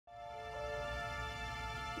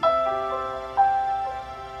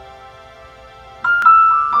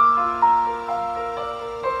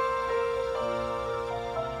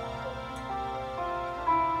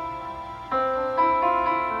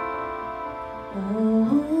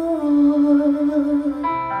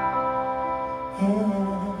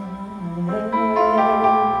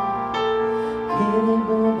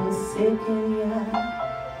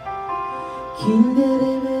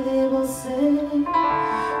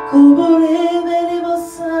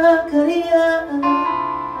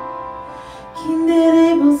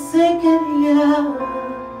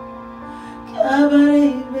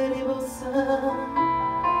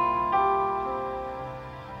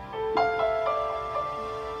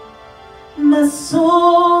My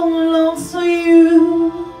soul longs for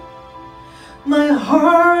you, my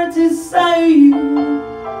heart desires you,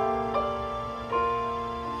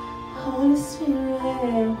 Holy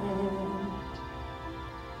Spirit.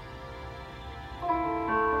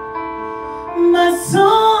 My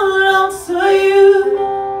soul longs for you,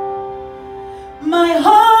 my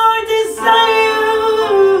heart desires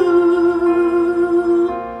you,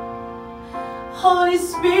 Holy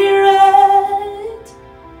Spirit.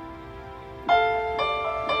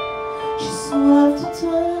 J'ai soif de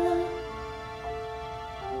toi,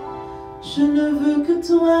 je ne veux que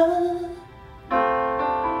toi,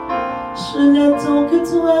 je n'attends que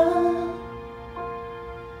toi,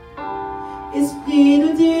 Esprit de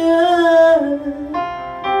Dieu.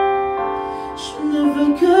 Je ne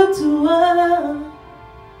veux que toi,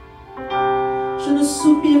 je ne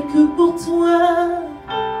soupire que pour toi,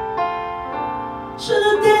 je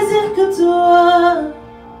ne désire que toi,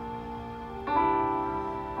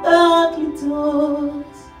 Paracletos,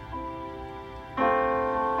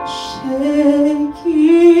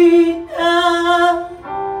 Shekinah,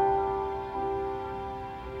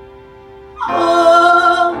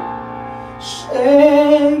 oh, Shekinah,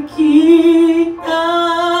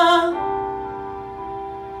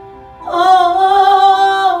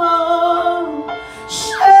 oh,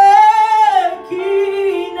 Shekinah,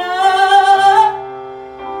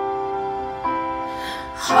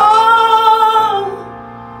 oh,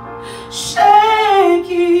 Shekinah,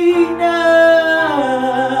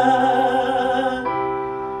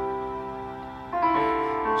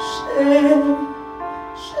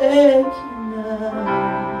 Shekinah,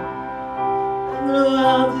 la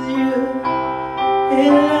gloire de Dieu est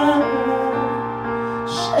là,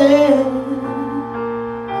 Shekinah,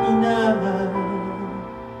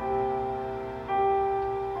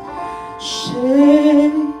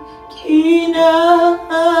 Shekinah,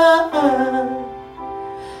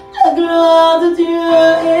 la gloire de Dieu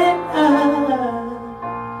est là,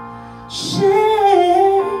 Shekinah,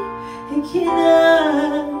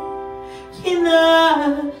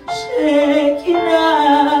 Shekinah,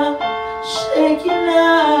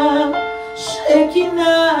 Shekinah,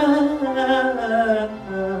 Shekinah,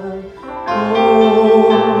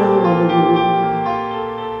 oh,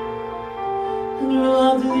 la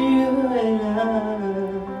gloire de Dieu est là.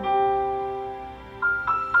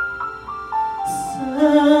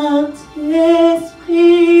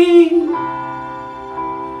 Saint-Esprit,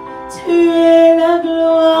 tu es la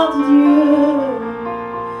gloire de Dieu.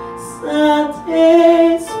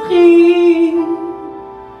 Saint-Esprit,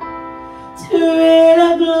 tu es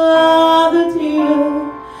la gloire de Dieu.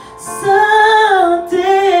 Saint-Esprit,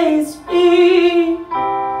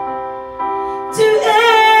 tu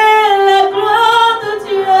es la gloire de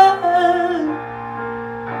Dieu.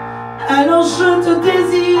 Alors je te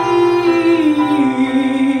désire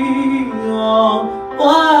en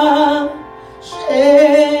moi, Shekinah,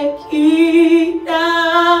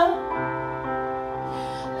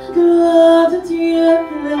 la gloire de Dieu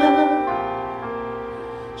est là,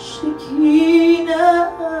 Shekinah.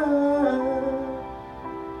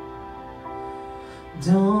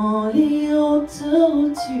 Dans les hauteurs où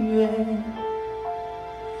tu es,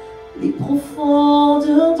 les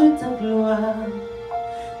profondeurs de ta gloire,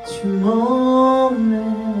 tu m'emmènes.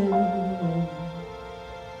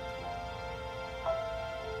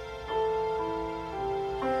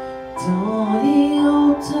 Dans les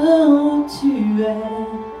hauteurs où tu es,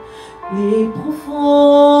 les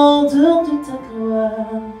profondeurs de ta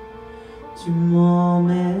gloire, tu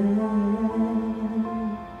m'emmènes.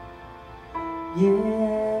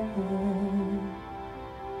 Yeah.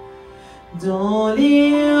 Dans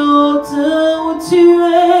les hauteurs où tu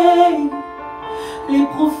es, les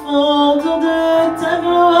profondeurs de ta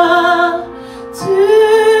gloire, tu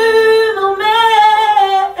m'emmènes,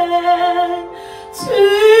 tu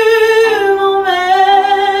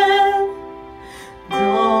m'emmènes.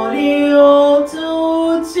 Dans les hauteurs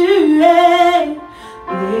où tu es,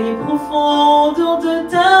 les profondeurs de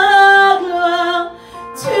ta gloire,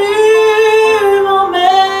 tu m'emmènes,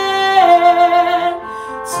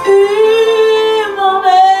 tu m'emmènes.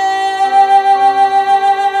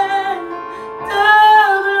 Ta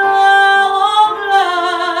gloire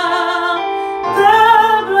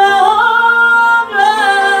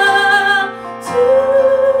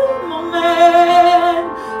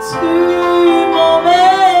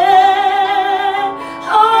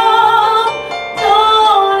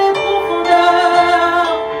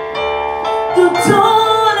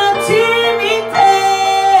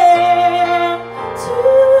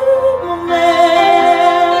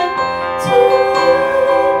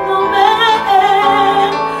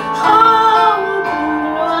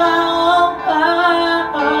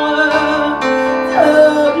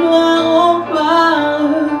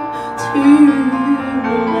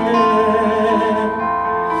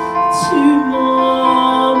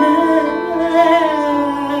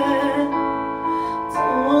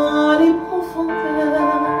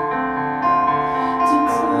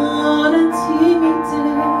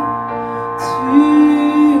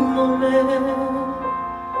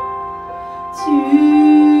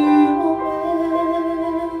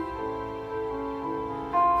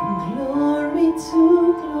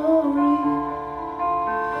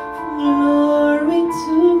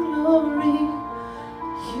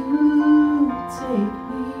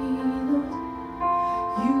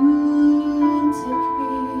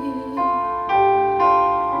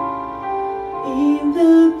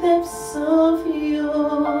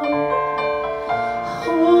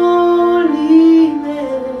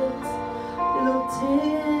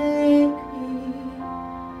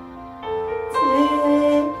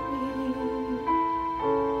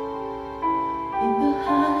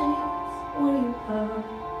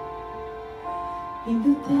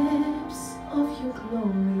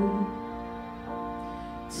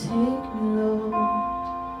take me, Lord.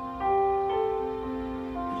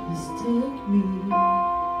 Please take me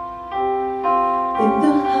in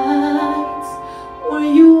the heights where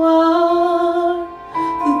you are,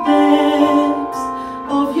 the depths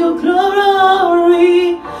of your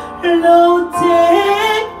glory. Lord,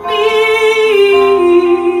 take me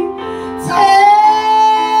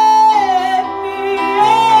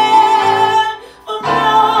from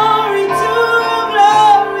glory to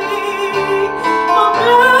glory, from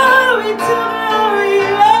glory to glory.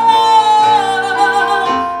 Lord,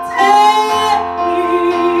 take me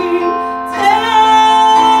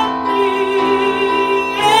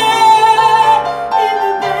in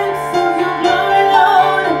the depths of your glory,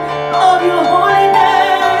 Lord, of your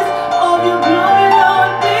holiness, of your glory, Lord.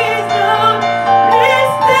 Please, Lord,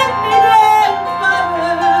 please take me there,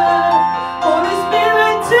 Father. Holy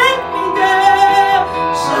Spirit, take me there.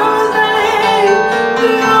 Show us the way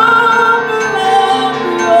beyond, beyond,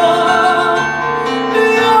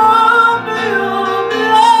 beyond, beyond,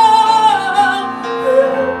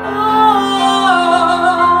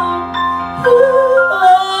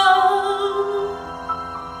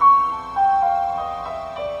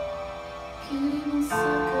 Queremos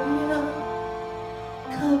sacar,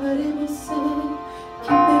 acabaremos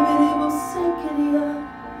que beberemos quería,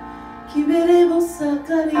 que veremos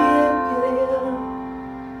sacar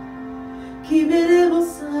que veremos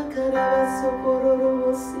sacar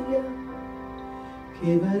socorrosia, que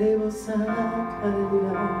veremos sacar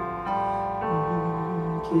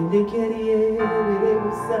que le quería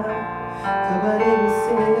veremos acabaremos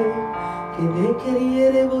que le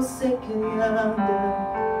queríamos quería.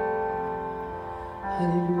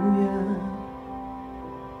 Hallelujah.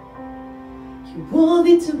 You're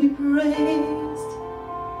worthy to be praised.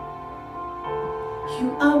 You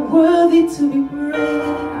are worthy to be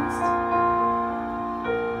praised,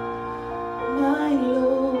 my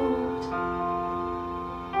Lord,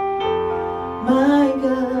 my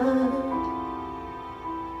God.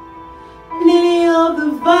 Lily of the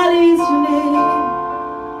valley is your name.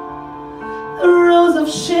 The rose of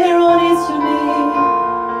Sharon is your name.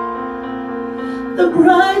 The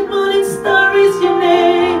bright morning star is your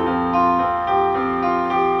name.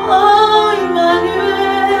 Oh,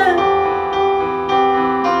 Emmanuel.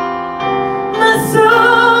 My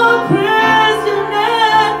soul praise your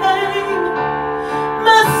name.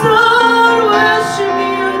 My soul worship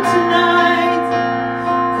you tonight,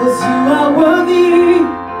 'cause you are worthy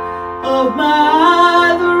of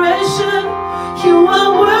my adoration. You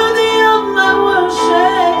are worthy of my worship.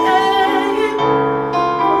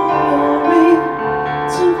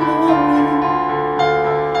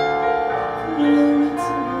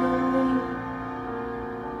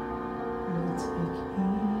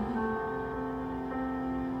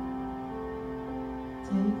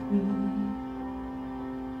 Take me.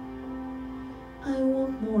 I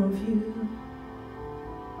want more of you.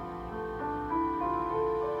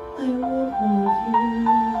 I want more of you.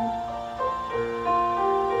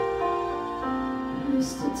 Plus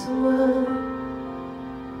de toi.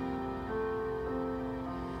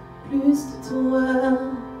 Plus de toi.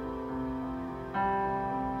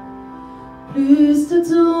 Plus de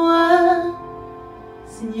toi,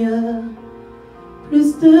 Seigneur. Plus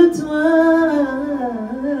de toi,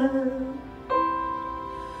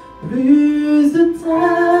 plus de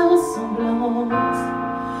ta ressemblance,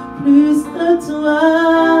 plus de toi,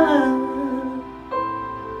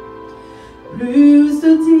 plus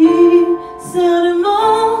de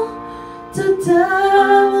discernement de ta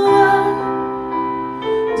voix,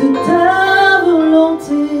 de ta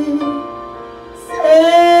volonté,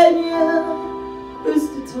 Seigneur, plus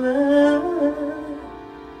de toi,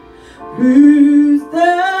 plus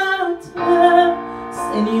de toi,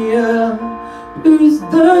 Seigneur, plus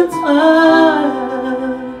de toi,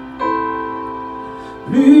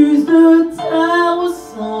 plus de ta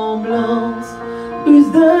ressemblance, plus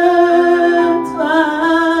de toi,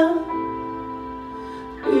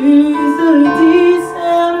 plus de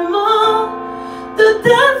discernement de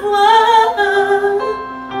ta voix,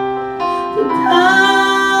 de ta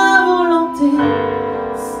volonté,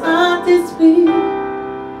 Saint-Esprit,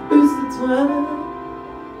 plus de toi,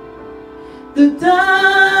 de ta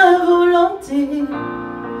volonté,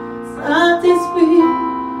 Saint-Esprit,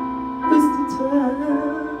 plus de toi.